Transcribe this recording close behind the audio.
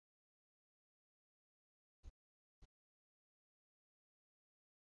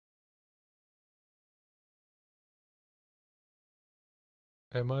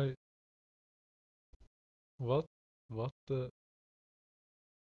Am I what what the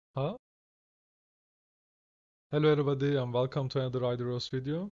huh? Hello everybody and welcome to another IDROS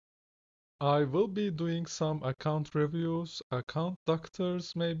video. I will be doing some account reviews, account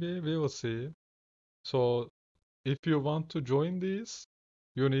doctors maybe, we will see. So if you want to join these,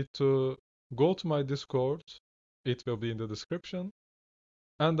 you need to go to my Discord. It will be in the description.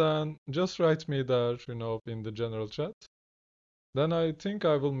 And then just write me there, in the general chat. Then I think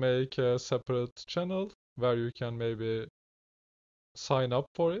I will make a separate channel where you can maybe sign up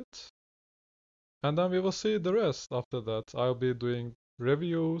for it. And then we will see the rest after that. I'll be doing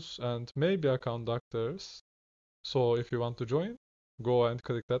reviews and maybe account doctors. So if you want to join, go and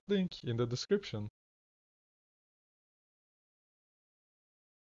click that link in the description.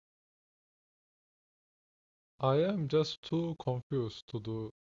 I am just too confused to do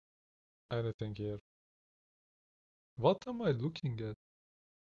anything here. What am I looking at?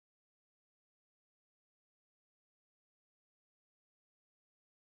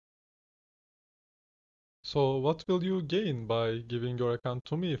 So what will you gain by giving your account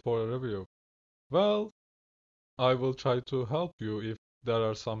to me for a review? Well, I will try to help you if there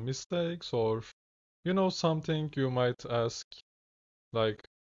are some mistakes or something you might ask, like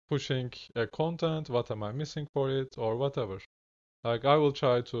pushing a content, what am I missing for it, or whatever. Like, I will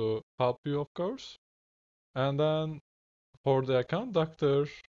try to help you, of course. And then for the account doctor,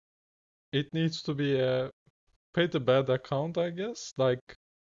 it needs to be a pretty bad account, I guess, like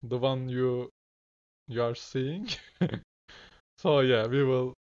the one you are seeing. So yeah, we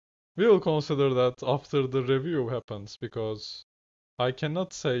will consider that after the review happens because I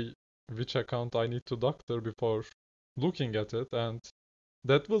cannot say which account I need to doctor before looking at it, and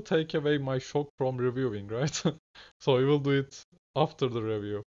that will take away my shock from reviewing, right? So we will do it after the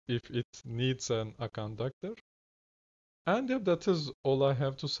review if it needs an account doctor. And yep, that is all I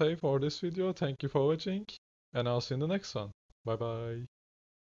have to say for this video. Thank you for watching, and I'll see you in the next one. Bye bye.